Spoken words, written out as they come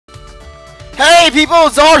Hey people,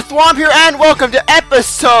 CzarThwomp here, and welcome to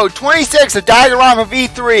episode 26 of Danganronpa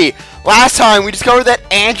V3. Last time we discovered that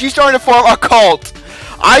Angie's starting to form a cult.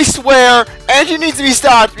 I swear, Angie needs to be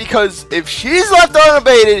stopped because if she's left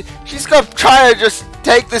unabated, she's gonna try to just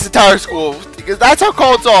take this entire school, because that's how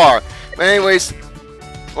cults are. But anyways,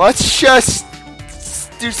 let's just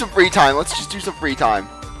do some free time.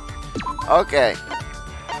 Okay.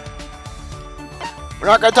 We're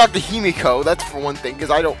not gonna talk to Himiko, that's for one thing,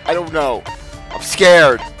 because I don't know. I'm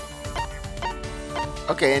scared.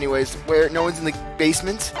 Okay, anyways, where no one's in the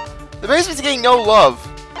basement? The basement's getting no love.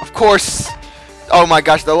 Of course. Oh my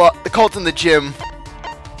gosh, the cult's in the gym.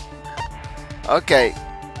 Okay.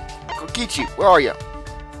 Kokichi, where are you?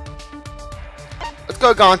 Let's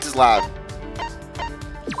go to Ganta's lab.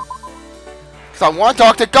 Because I want to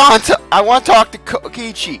talk to Ganta. I want to talk to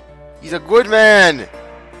Kokichi. He's a good man.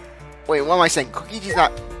 Wait, what am I saying? Kokichi's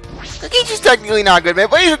not... Kokichi's technically not a good man,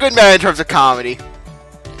 but he's a good man in terms of comedy.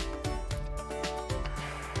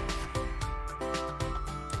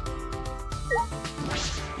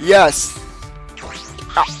 Yes.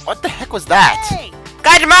 Oh, what the heck was that? Hey.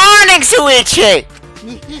 Good morning, Suichi!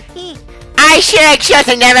 I sure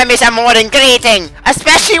to never miss a morning greeting,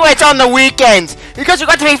 especially when it's on the weekends, because you've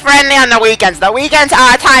got to be friendly on the weekends. The weekends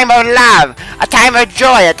are a time of love, a time of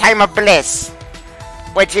joy, a time of bliss.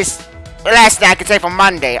 Which is less than I could say for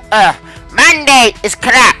Monday. Monday is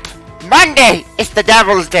crap. Monday is the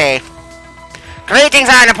devil's day. Greetings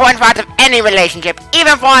are an important part of any relationship,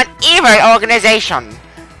 even for an evil organization.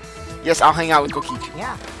 Yes, I'll hang out with Kokichi.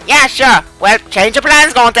 Yeah, sure. Well, change your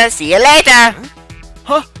plans, Gonta. See you later.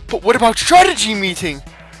 Huh? But what about strategy meeting?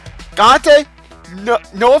 Gante,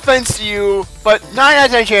 no offense to you, but 9 out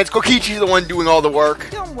of 10 chance Kokichi's the one doing all the work.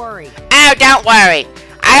 Don't worry. Oh, don't worry.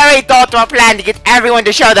 I already thought of a plan to get everyone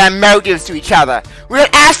to show their motives to each other. We'll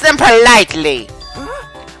ask them politely.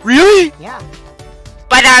 Really? Yeah.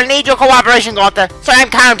 But I'll need your cooperation, Gonta, so I'm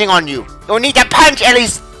counting on you. You'll need to punch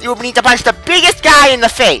the biggest guy in the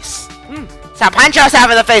face. So punch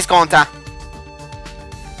yourself in the face, Gonta.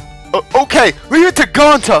 Okay, leave it to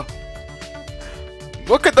Ganta.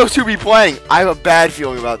 What could those two be playing? I have a bad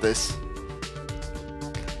feeling about this.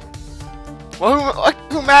 Well,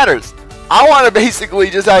 who matters? I want to basically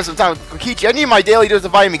just have some time with Kokichi. I need my daily dose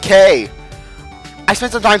of vitamin K. I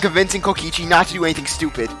spent some time convincing Kokichi not to do anything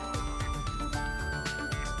stupid.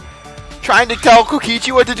 Trying to tell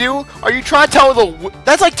Kokichi what to do? Are you trying to tell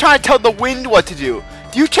that's like trying to tell the wind what to do.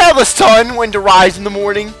 Do you tell the sun when to rise in the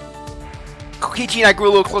morning? Kokichi and I grew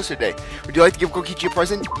a little closer today. Would you like to give Kokichi a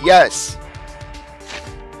present? Yes.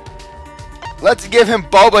 Let's give him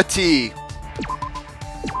boba tea.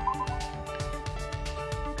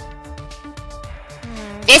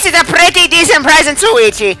 This is a pretty decent present,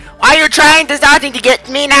 Suichi. Are you starting to get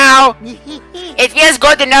me now? It feels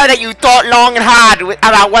good to know that you thought long and hard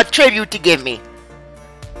about what tribute to give me.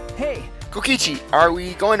 Hey, Kokichi, are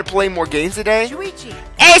we going to play more games today? Shuichi.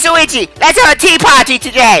 Hey, Suichi, let's have a tea party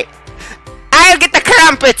today. I'll get the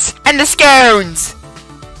crumpets and the scones.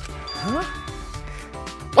 Huh?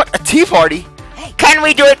 What, a tea party? Hey. Can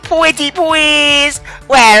we do it pretty please?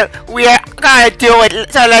 Well, we're gonna do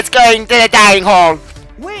it, so let's go into the dining hall.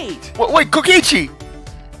 Wait. Wait, Kokichi!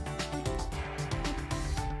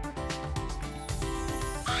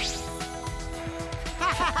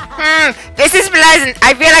 This is pleasant.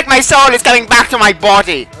 I feel like my soul is coming back to my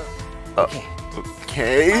body. Okay.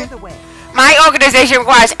 Okay. By the way, My organization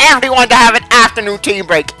requires everyone to have an afternoon tea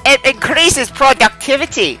break. It increases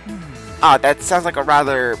productivity. Oh, that sounds like a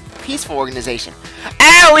rather peaceful organization.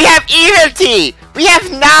 Oh, we have evil tea. We have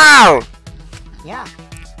now. yeah.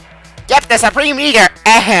 Yep, the supreme leader,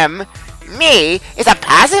 me, is a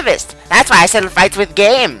pacifist. That's why I settle fights with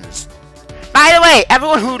games. By the way,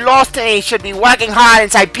 everyone who lost to me should be working hard in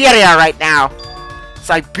Siberia right now.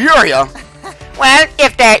 Siberia? Well,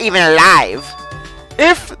 if they're even alive.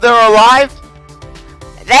 If they're alive?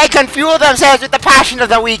 They can fuel themselves with the passion of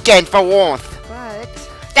the weekend for warmth. But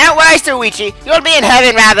Don't worry, Suichi. You'll be in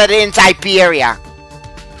heaven rather than in Siberia.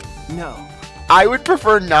 no. I would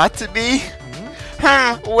prefer not to be.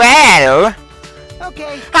 Well,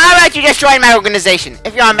 Okay. how about you just join my organization?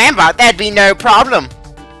 If you're a member, that'd be no problem.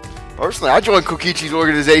 Personally, I'd join Kokichi's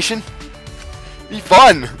organization. Be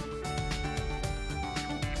fun.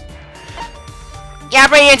 You're a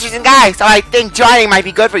pretty interesting guy, so I think joining might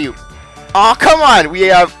be good for you. Oh, come on.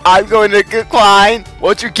 I'm going to decline.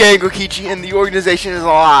 What's your game, Kokichi? And the organization is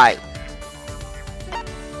alive.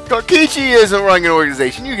 Kokichi isn't running an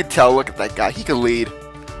organization. You can tell. Look at that guy. He can lead.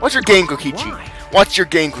 What's your game, Kokichi? Why? What's your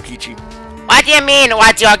game, Kokichi? What do you mean,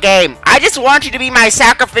 what's your game? I just want you to be my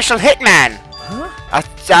sacrificial hitman. Huh? A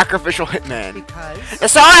sacrificial hitman. Because... The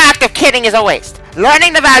sole act of kidding is a waste.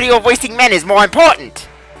 Learning the value of wasting men is more important.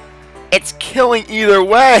 It's killing either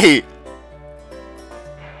way.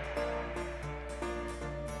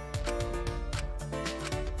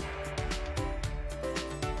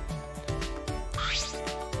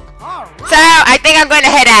 So, I think I'm going to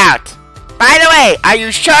head out. By the way, are you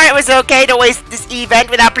sure it was okay to waste this event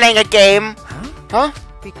without playing a game? Huh?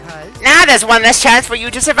 Because... Now there's one less chance for you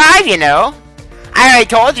to survive, you know. I already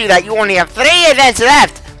told you that you only have 3 events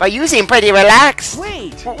left, but you seem pretty relaxed.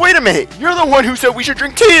 Wait! Wait a minute. You're the one who said we should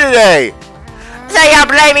drink tea today. So you're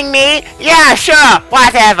blaming me? Yeah, sure,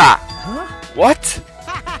 whatever. Huh? What?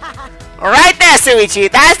 Right there,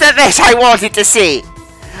 Suichi, that's the face I wanted to see.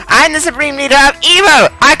 I'm the supreme leader of evil.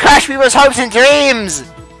 I crush people's hopes and dreams.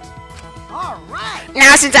 Alright!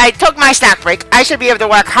 Now, since I took my snack break, I should be able to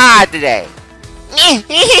work hard today.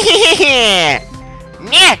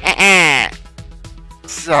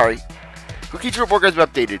 Sorry. Kokichi report has been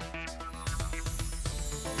updated.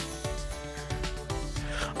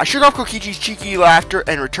 I shook off Kokichi's cheeky laughter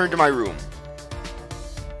and returned to my room.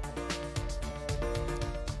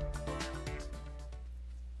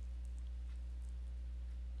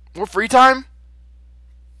 More free time?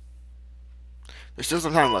 There's still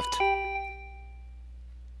some time left.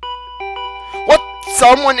 What?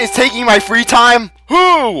 Someone is taking my free time?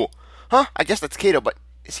 Who? Huh? I guess that's Kato, but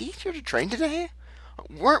is he here to train today?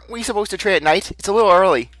 Weren't we supposed to train at night? It's a little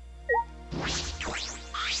early.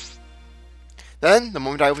 Then, the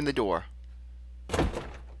moment I opened the door.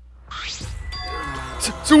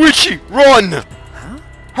 Suichi, run! Huh?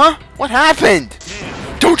 Huh? What happened?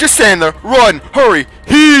 Don't just stand there. Run! Hurry!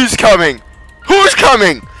 He's coming! Who's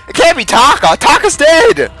coming? It can't be Taka! Taka's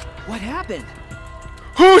dead! What happened?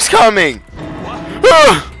 Who's coming?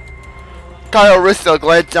 Kyle Arista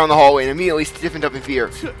glanced down the hallway and immediately stiffened up in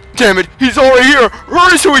fear. Damn it! He's already here!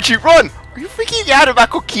 Hurry, Suichi! Run! Are you freaking out about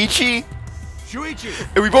Kokichi? Shuichi!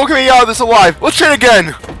 If we both can make out of this alive, let's train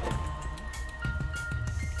again!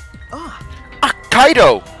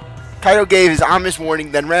 Kaido! Kaido gave his ominous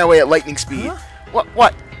warning, then ran away at lightning speed. Huh?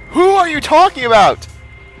 What? Who are you talking about?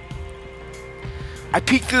 I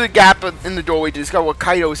peeked through the gap in the doorway to discover what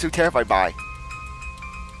Kaido was so terrified by.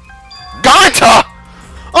 Ganta!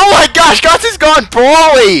 Oh my gosh, Ganta's gone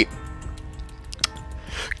brawly!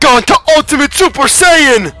 Ganta Ultimate Super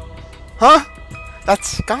Saiyan! Huh?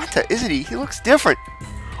 That's Ganta, isn't he? He looks different.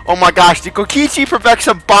 Oh my gosh, did Kokichi perfect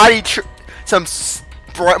some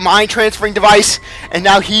mind transferring device, and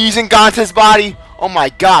now he's in Ganta's body? Oh my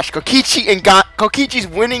gosh, Kokichi's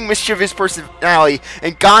winning mischievous personality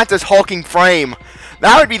and Ganta's hulking frame.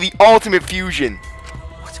 That would be the ultimate fusion.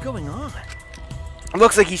 What's going on? It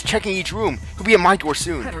looks like he's checking each room. He'll be at my door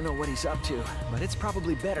soon. I don't know what he's up to, but it's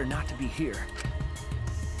probably better not to be here.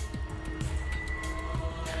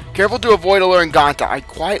 Careful to avoid alerting Ganta, I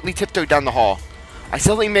quietly tiptoed down the hall. I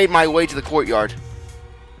suddenly made my way to the courtyard.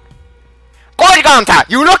 Good, Ganta,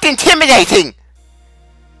 you look intimidating.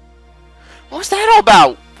 What was that all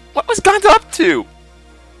about? What was Ganta up to?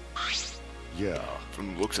 Yeah.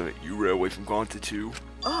 From the looks of it, you ran away from Ganta too.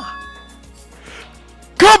 Ah!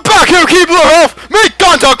 Come back here, Keebler Health! Make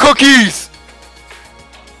Ganta cookies!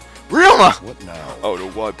 Ryoma! What now? I don't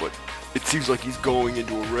know why, but it seems like he's going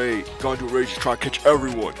into a rage. Gone to a rage to try to catch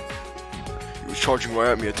everyone. He was charging right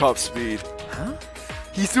at me at top speed. Huh?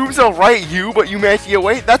 He threw himself right at you, but you managed to get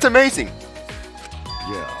away? That's amazing.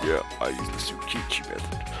 Yeah. Yeah, I use the Kokichi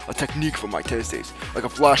method. A technique from my test days. Like a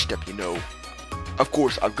flash step, you know. Of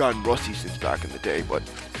course, I've gotten rusty since back in the day, but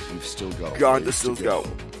You've still got Ganta ways still to go.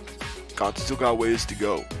 Ganta still got ways to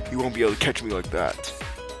go. He won't be able to catch me like that.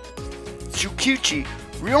 Kokichi,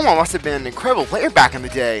 Ryoma must have been an incredible player back in the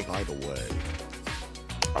day. By the way,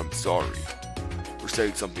 I'm sorry for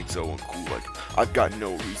saying something so uncool like I've got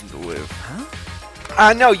no reason to live.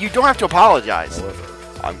 Huh? No, you don't have to apologize.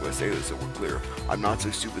 however, I'm going to say this so we're clear. I'm not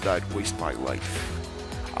so stupid that I'd waste my life.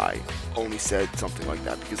 I only said something like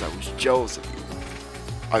that because I was jealous of you.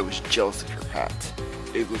 I was jealous of your hat.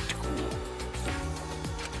 It looked cool.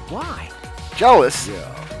 Why? Jealous?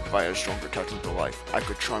 yeah. If I had a stronger technical life, I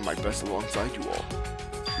could try my best alongside you all.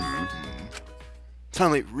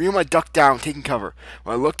 Suddenly, Ryoma ducked down, taking cover.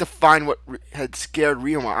 When I looked to find what had scared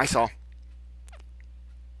Ryoma, I saw...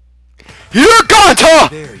 Here, Ganta!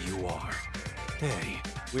 There you are. Hey,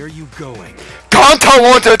 where are you going? Ganta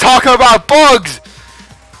wanted to talk about bugs!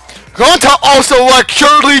 Ganta also liked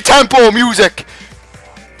Shirley Temple music!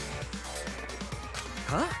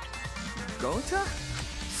 Huh? Gota?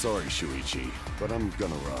 Sorry, Shuichi, but I'm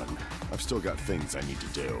gonna run. I've still got things I need to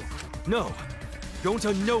do. No!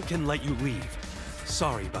 Gonta no can let you leave.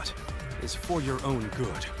 Sorry, but it's for your own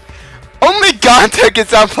good. Only Gonta can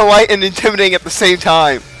sound polite and intimidating at the same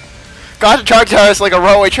time. Gonta charged us like a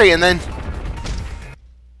runaway train, and then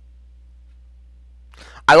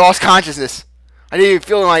I lost consciousness. I didn't even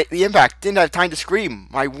feel the impact. Didn't have time to scream.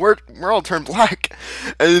 My world turned black.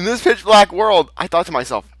 And in this pitch black world, I thought to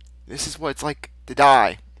myself, this is what it's like to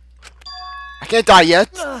die. I can't die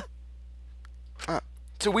yet.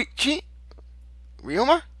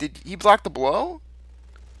 Ryoma? Did he block the blow?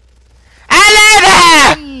 Hello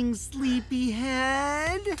there! Dang,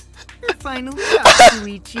 sleepyhead. You're finally up,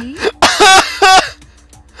 Shuichi.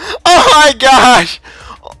 Oh my gosh!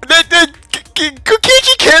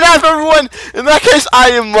 Kokichi kidnapped everyone! In that case,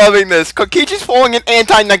 I am loving this. Kokichi's pulling an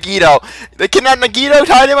anti-Nagito. They kidnapped Nagito,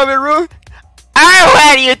 tied him up in a room. Oh,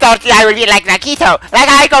 well, you thought I would be like Nagito. Like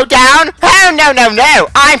I go down? Oh, no, no, no.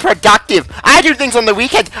 I'm productive. I do things on the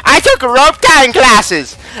weekends. I took rope tying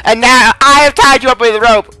classes. And now I have tied you up with a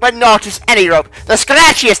rope, but not just any rope. The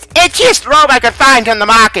scratchiest, itchiest rope I could find on the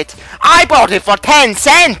market. I bought it for 10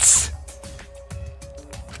 cents.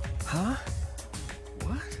 Huh?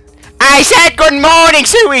 What? I said good morning,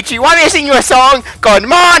 Shuichi. Want me to sing you a song? Good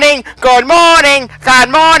morning, good morning, good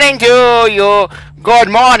morning to you. Good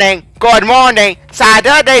morning, good morning.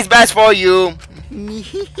 Saturday's best for you.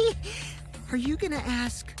 Are you gonna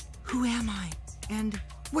ask, who am I? And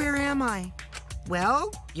where am I?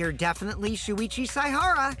 Well, you're definitely Shuichi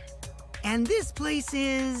Saihara. And this place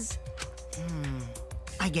is...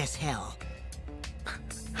 I guess hell.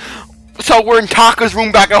 So we're in Taka's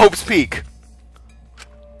room back at Hope's Peak.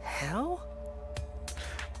 Hell?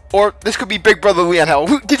 Or this could be Big Brother Leon Hell.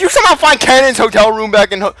 Did you somehow find Cannon's hotel room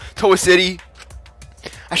back in Toa City?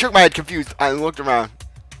 I shook my head confused. I looked around.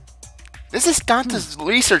 This is Gonta's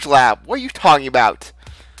research lab. What are you talking about?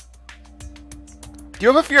 Do you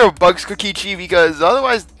have a fear of bugs, Kokichi? Because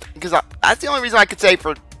that's the only reason I could say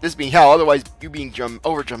for this being hell. Otherwise, you being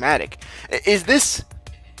over dramatic. Is this?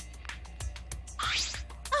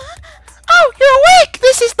 Oh, you're awake!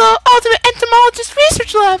 This is the Ultimate Entomologist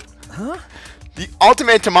Research Lab! Huh? The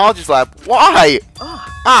Ultimate Entomologist Lab? Why?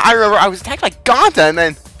 I remember I was attacked by Gonta and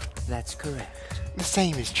then... That's correct. The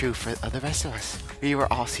same is true for the rest of us. We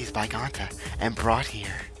were all seized by Gonta and brought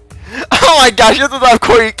here. Oh my gosh, this is not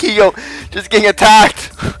Kokichi just getting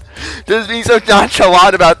attacked. Just being so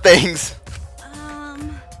nonchalant about things.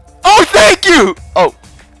 Oh, thank you!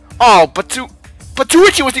 But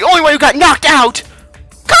Tuichi was the only one who got knocked out!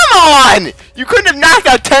 Come on! You couldn't have knocked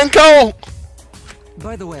out Tenko!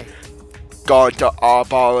 By the way, Gonta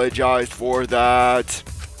apologized for that.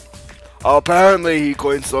 Apparently he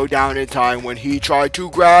couldn't slow down in time when he tried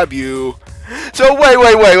to grab you. So wait,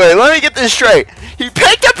 let me get this straight. He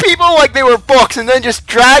picked up people like they were books and then just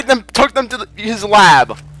dragged them, took them to his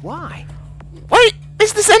lab. why? What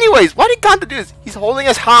is this anyways? Why did Gonta do this? He's holding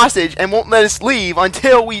us hostage and won't let us leave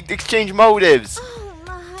until we exchange motives.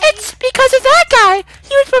 It's because of that guy!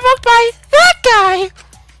 He was provoked by that guy!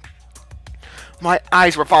 My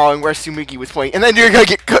eyes were following where Sumiki was pointing, and then you're gonna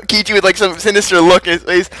get Kokichi with like some sinister look in his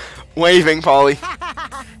face, waving, Polly.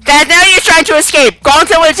 There's no use trying to escape.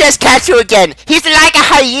 Gonta will just catch you again. He's like a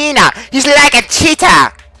hyena. He's like a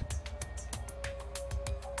cheetah.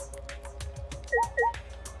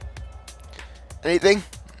 Anything?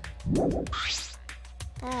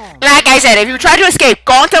 Like I said, if you try to escape,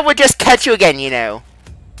 Gonta will just catch you again, you know.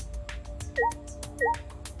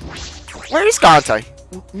 Where is Gonta?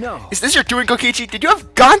 No. Is this your doing, Kokichi? Did you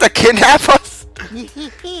have Gonta kidnap us?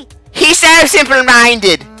 He's so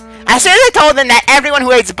simple-minded. As soon as I told him that everyone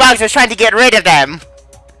who hates bugs was trying to get rid of them,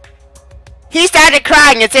 he started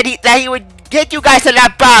crying and said that he would get you guys to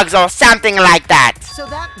love bugs or something like that. So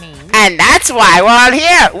that means... And that's why we're all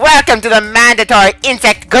here. Welcome to the mandatory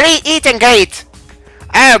insect eat and greet.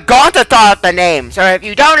 Oh, Gonta thought of the name, so if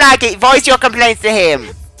you don't like it, voice your complaints to him.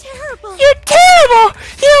 terrible. You're terrible!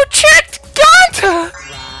 You tricked Gonta!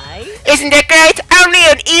 Right? Isn't it great? Only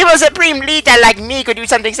an evil supreme leader like me could do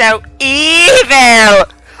something so evil!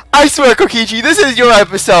 I swear, Kokichi, this is your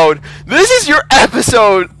episode. This is your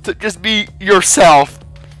episode to just be yourself.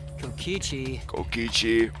 Kokichi.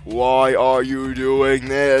 Kokichi, why are you doing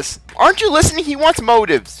this? Aren't you listening? He wants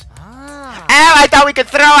motives. Ah. Oh, I thought we could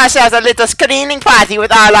throw ourselves a little screening party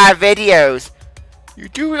with all our videos. You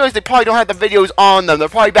do realize they probably don't have the videos on them. They're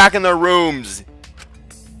probably back in their rooms.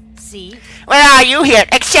 See? Well, are you here?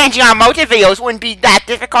 Exchanging our motive videos wouldn't be that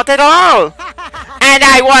difficult at all. And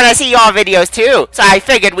I want to see your videos too, so I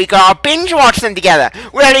figured we could all binge watch them together.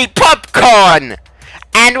 We'll eat popcorn,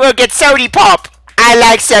 and we'll get sody pop. I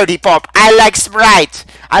like sody pop. I like Sprite.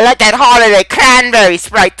 I like that holiday cranberry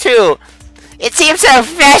Sprite too. It seems so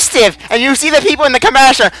festive, and you see the people in the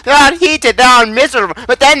commercial. They're all heated, they're all miserable.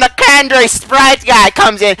 But then the cranberry Sprite guy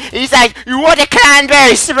comes in. He's like, "You want a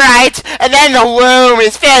cranberry Sprite?" And then the room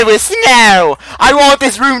is filled with snow. I want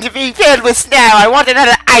this room to be filled with snow. I want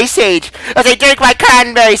another ice age as I drink my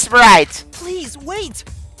cranberry Sprite. Please, wait!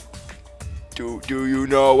 Do you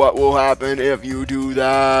know what will happen if you do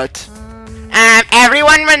that?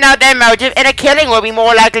 Everyone will know their motive, and a killing will be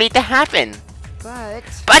more likely to happen.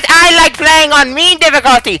 But I like playing on mean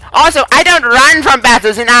difficulty. Also, I don't run from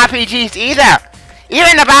battles in RPGs either.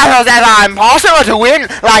 Even the battles that are impossible to win,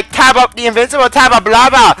 like the invincible Tabba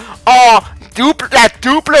Blubber, or that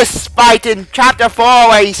Dupless fight in Chapter 4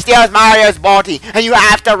 where he steals Mario's body, and you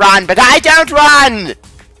have to run, but I don't run!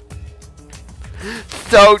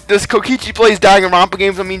 So, does Kokichi play Danganronpa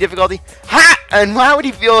games on mean difficulty? Ha! And how would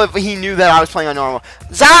he feel if he knew that I was playing on normal?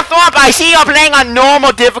 CzarThwomp, I see you're playing on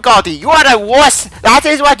normal difficulty. You are the worst. That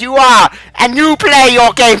is what you are. And you play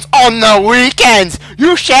your games on the weekends.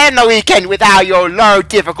 You share the weekend without your low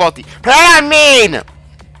difficulty. Play on mean.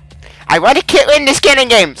 I want to win this killing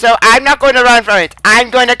game, so I'm not going to run from it. I'm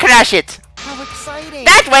going to crush it. How exciting!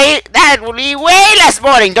 That will be way less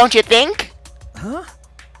boring, don't you think? Huh?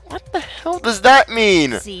 What the hell does that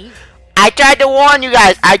mean? See? I tried to warn you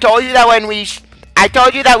guys. I told you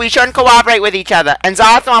that we shouldn't cooperate with each other. And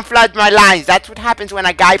CzarThwomp floods my lines. That's what happens when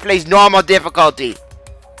a guy plays normal difficulty.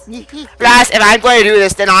 Plus, if I'm going to do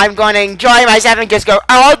this, then I'm going to enjoy myself and just go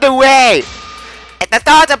all the way. If the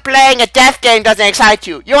thought of playing a death game doesn't excite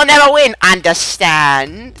you, you'll never win.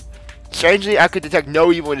 Understand? Strangely, I could detect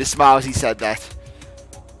no evil in his smile as he said that.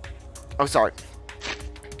 Oh, sorry.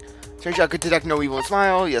 Strangely, I could detect no evil in his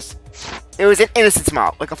smile. Yes. It was an innocent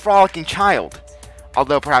smile, like a frolicking child.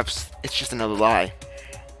 Although, perhaps, it's just another lie.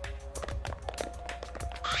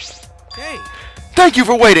 Hey! Thank you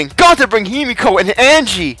for waiting! Got to bring Himiko and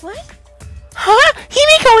Angie! What? Huh?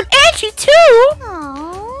 Himiko and Angie too?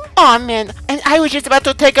 Aww. Aw, man. And I was just about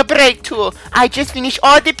to take a break too. I just finished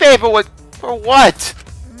all the paperwork. For what?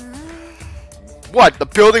 What, the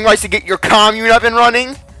building rights to get your commune up and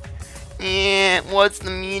running? Yeah, what's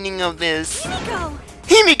the meaning of this? Himiko!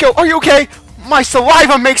 Himiko, are you okay? My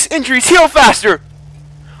saliva makes injuries heal faster!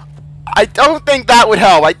 I don't think that would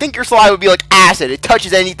help. I think your saliva would be like acid. It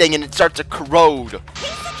touches anything and it starts to corrode.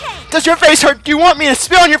 Does your face hurt? Do you want me to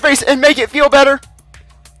spit on your face and make it feel better?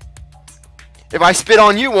 If I spit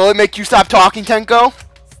on you, will it make you stop talking, Tenko?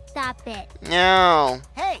 Stop it. No.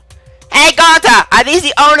 Hey! Hey, Gonta! Are these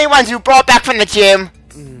the only ones you brought back from the gym?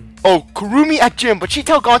 Oh, Kurumi at gym, but she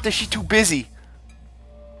tell Gonta she's too busy.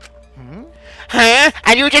 Huh?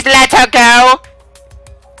 And you just let her go?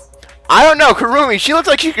 I don't know, Kurumi, she looks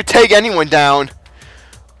like she could take anyone down.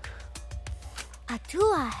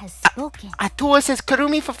 Atua has spoken. Atua says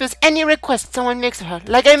Kurumi fulfills any request someone makes of her,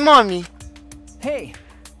 like a mommy. Hey!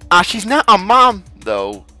 She's not a mom,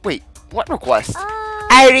 though. Wait, what request?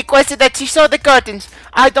 I requested that she sew the curtains.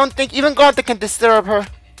 I don't think even Gonta can disturb her.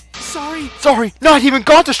 Sorry, not even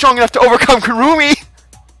Gonta's strong enough to overcome Kurumi.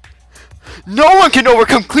 No one can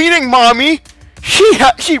overcome cleaning, Mommy.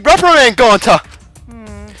 She reprimanded Gonta.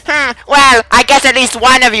 Well, I guess at least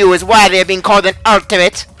one of you is worthy of being called an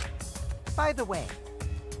ultimate. By the way,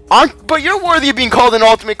 But you're worthy of being called an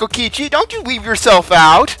ultimate, Kokichi. Don't you leave yourself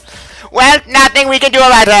out. Well, nothing we can do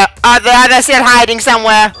about her. Are the others still hiding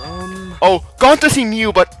somewhere? Oh, Gonta seen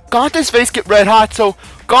you, but Gonta's face get red hot, so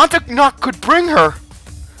Gonta could bring her.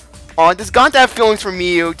 Oh, does Gonta have feelings for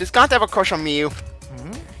Miyu? Does Gonta have a crush on Miyu?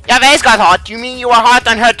 Your face got hot. You mean you were hot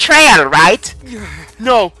on her trail, right?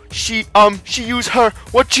 No, she used her,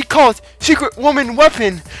 what she calls, secret woman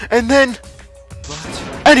weapon, and then...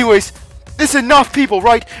 Anyways, this is enough people,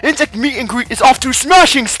 right? Insect meet and greet is off to a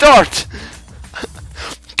smashing start!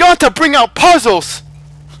 Gonta, bring out puzzles!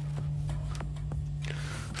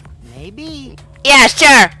 maybe. Yeah,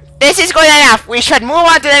 sure. This is good enough. We should move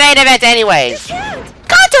on to the main event anyways.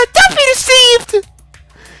 Gonta, don't be deceived!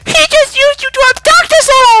 He just used you to abduct us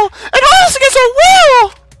all! And hold us against our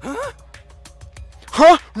will!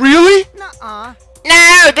 Huh? Really? Nuh-uh.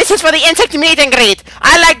 No, this is for the insect meet and greet.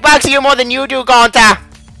 I like Bugsy more than you do, Gonta.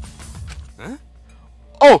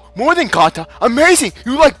 Oh, more than Gonta. Amazing!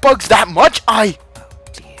 You like bugs that much? Oh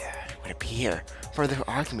dear. It would appear further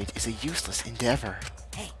argument is a useless endeavor.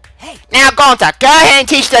 Hey, Now, Gonta, go ahead and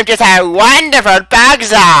teach them just how wonderful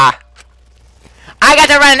bugs are. I got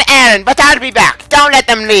to run an errand, but I'll be back. Don't let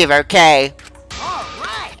them leave, okay?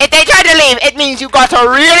 alright. If they try to leave, it means you got to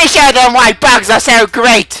really show them why bugs are so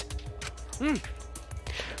great.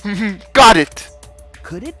 Got it.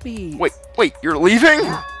 Could it be... Wait, you're leaving?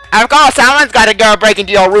 Of course, someone's got to go break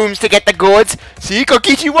into your rooms to get the goods. See,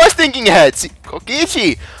 Kokichi was thinking ahead. See,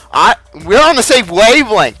 Kokichi, We're on the same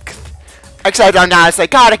wavelength. Except I'm not as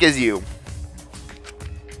psychotic as you.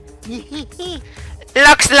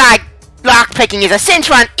 Looks like lockpicking is a cinch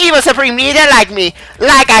for an evil supreme leader like me.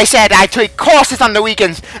 Like I said, I take courses on the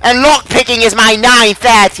weekends, and lockpicking is my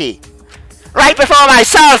 9:30. Right before my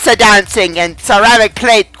salsa dancing and ceramic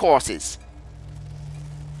plate courses.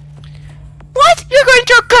 What? You're going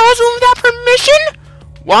to a girl's room without permission?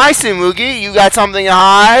 Why, Tsumugi? You got something to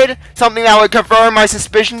hide? Something that would confirm my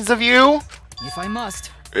suspicions of you? If I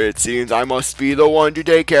must. It seems I must be the one to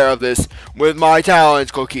take care of this. With my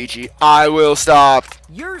talents, Kokichi, I will stop.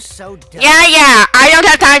 You're so dumb. Yeah, I don't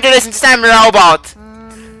have time to listen to some robot.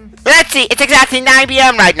 Let's see, it's exactly 9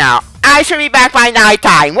 p.m. right now. I should be back by night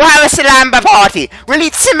time. We'll have a slumber party. We'll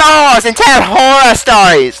eat s'mores and tell horror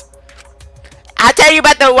stories. I'll tell you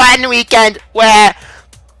about the one weekend where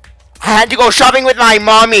I had to go shopping with my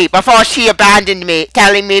mommy before she abandoned me,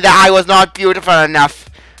 telling me that I was not beautiful enough.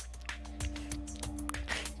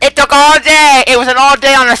 It took all day. It was an all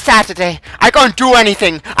day on a Saturday. I couldn't do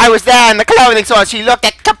anything. I was there in the clothing store. She looked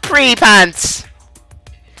at capri pants.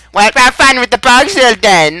 Well, have fun with the bugs till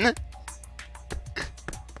then.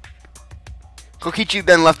 Kokichi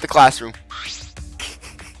then left the classroom.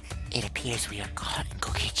 It appears we are caught in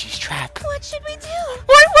Kokichi's trap. What should we do?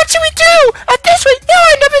 What should we do? At this rate,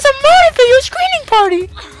 you'll end up as a modern video screening party.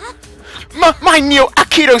 My Neo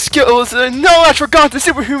Aikido skills are no match for Gonta's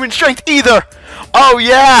superhuman strength either. Oh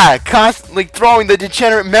yeah, constantly throwing the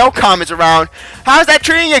degenerate male comments around. How's that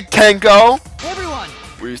treating you, Kenko? Everyone!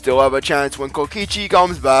 We still have a chance when Kokichi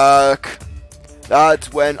comes back.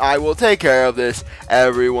 That's when I will take care of this.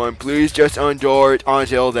 Everyone, please just endure it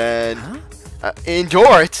until then. Huh?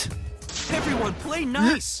 Endure it? Everyone, play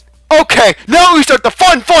nice! Okay, now we start the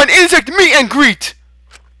fun insect meet and greet.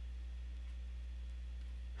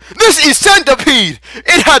 This is Centipede.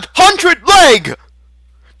 It had 100 leg.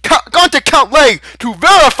 Gone to count leg to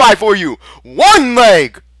verify for you. 1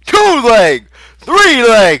 leg, 2 leg, 3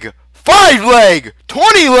 leg, 5 leg,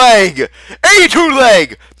 20 leg, 82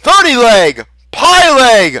 leg, 30 leg, pie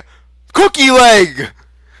leg, cookie leg.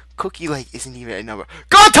 Cookie leg isn't even a number.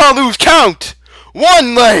 Gotta lose count.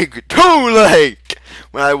 1 leg, 2 leg.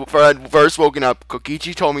 When I first woken up,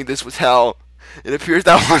 Kokichi told me this was hell. It appears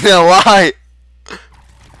that wasn't a lie.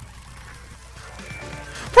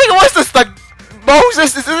 Wait, what's this? The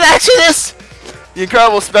Moses? Is this Exodus? The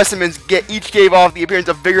incredible specimens each gave off the appearance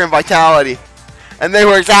of vigor and vitality. And they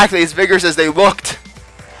were exactly as vigorous as they looked.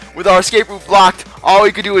 With our escape route blocked, all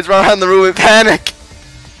we could do was run around the room in panic.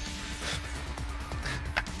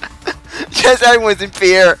 Just everyone's in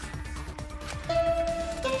fear.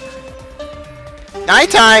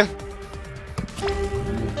 Nighttime!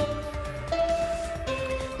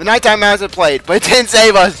 The nighttime mouse had played, but it didn't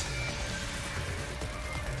save us.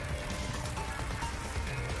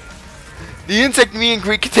 The insect meet and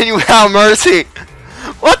greet continued without mercy.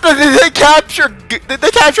 What the? Did they capture? Did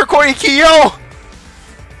they capture Koikiyo?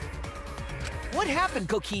 What happened,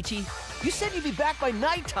 Kokichi? You said you'd be back by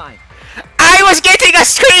nighttime. I was getting a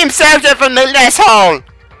scream served up from the nest hole.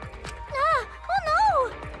 Ah, oh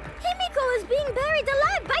no! Himiko is being buried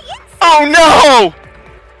alive by insects! Oh no!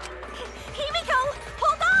 Himiko,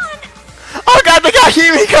 hold on! Oh god, they got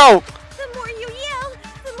Himiko! The more you yell,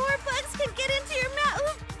 the more bugs can get into your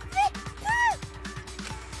mouth.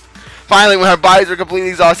 Finally, when our bodies were completely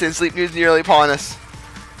exhausted and sleep was nearly upon us.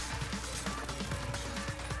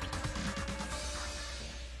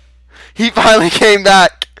 He finally came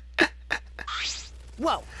back.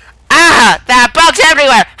 Whoa! Ah, there are bugs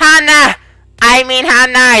everywhere. How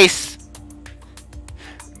nice.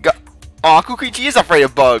 Aw, Kokichi is afraid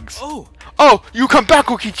of bugs. Oh! Oh, you come back,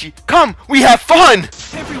 Kokichi. Come, we have fun.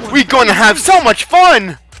 Everyone, We're gonna have so much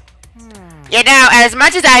fun. You know, as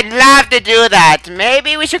much as I'd love to do that,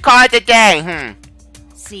 maybe we should call it a day.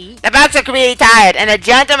 See? The bugs are really tired, and a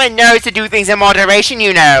gentleman knows to do things in moderation,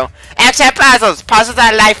 you know. Except puzzles. Puzzles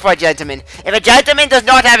are life for a gentleman. If a gentleman does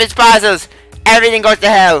not have his puzzles, everything goes to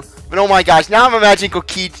hell. But oh my gosh, now I'm imagining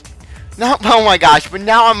Kokichi. Oh my gosh, but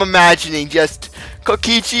now I'm imagining just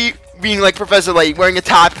Kokichi being like Professor Layton, wearing a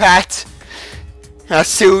top hat, a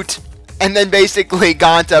suit, and then basically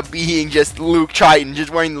Gonta being just Luke Triton,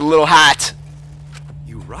 just wearing the little hat.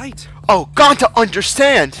 You right. Oh, Gonta,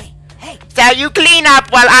 understand. So you clean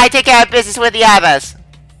up while I take care of business with the others.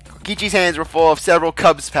 Kokichi's hands were full of several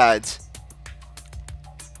Cubs pads.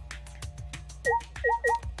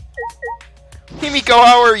 Himiko,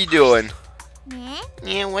 how are you doing?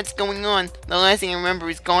 Yeah, what's going on? The last thing I remember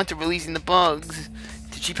is Gonta releasing the bugs.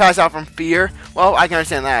 Did she pass out from fear? Well, I can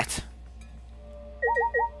understand that.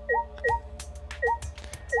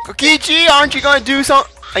 Kokichi, aren't you gonna do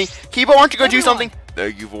something? Kibo, aren't you gonna do something?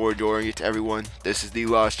 Thank you for enjoying it, everyone. This is the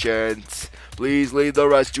last chance. Please leave the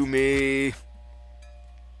rest to me.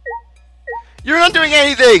 You're not doing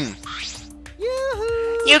anything!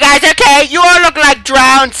 Yoo-hoo! You guys okay? You all look like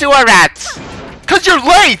drowned sewer rats. Cause you're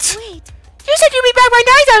late! Wait, You said you'd be back by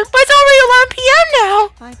 9, but it's already 11 p.m. now.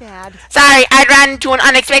 My bad. Sorry, I ran into an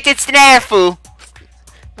unexpected snafu.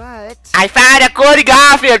 But I found a good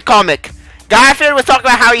Garfield comic. Garfield was talking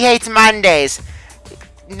about how he hates Mondays,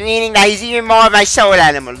 meaning that he's even more of my soul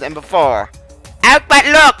animal than before. Out, but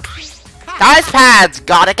look! Those pads!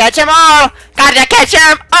 Gotta catch 'em all! Gotta catch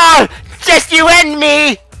 'em all! Just you and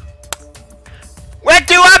me! What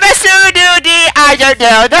do I do? I don't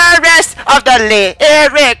know the rest of the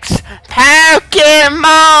lyrics. Pokemon!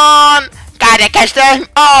 Gotta catch them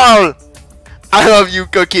all! I love you,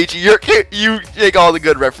 Kokichi. You take all the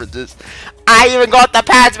good references. I even got the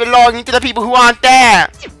pads belonging to the people who aren't there.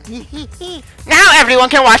 Now everyone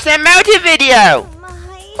can watch their motive video. my.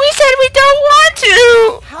 We said we don't want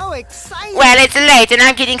to. how exciting! Well, it's late and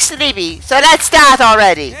I'm getting sleepy, so let's start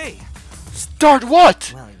already. Hey, Start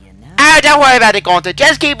what? Well, you know. Oh, don't worry about it, Gonta.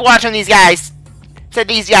 Just keep watching these guys. So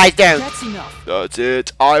these guys don't. That's enough. That's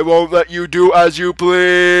it. I won't let you do as you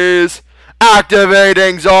please.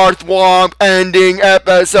 Activating CzarThwomp, ending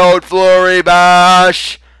episode Flurry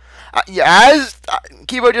Bash. Yeah, as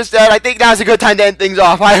Kibo just said, I think now's a good time to end things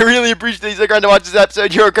off. I really appreciate you sticking around to watch this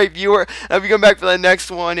episode. You're a great viewer. And if you come back for the next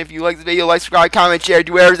one, if you like the video, like, subscribe, comment, share,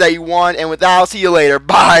 do whatever that you want. And with that, I'll see you later.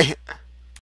 Bye.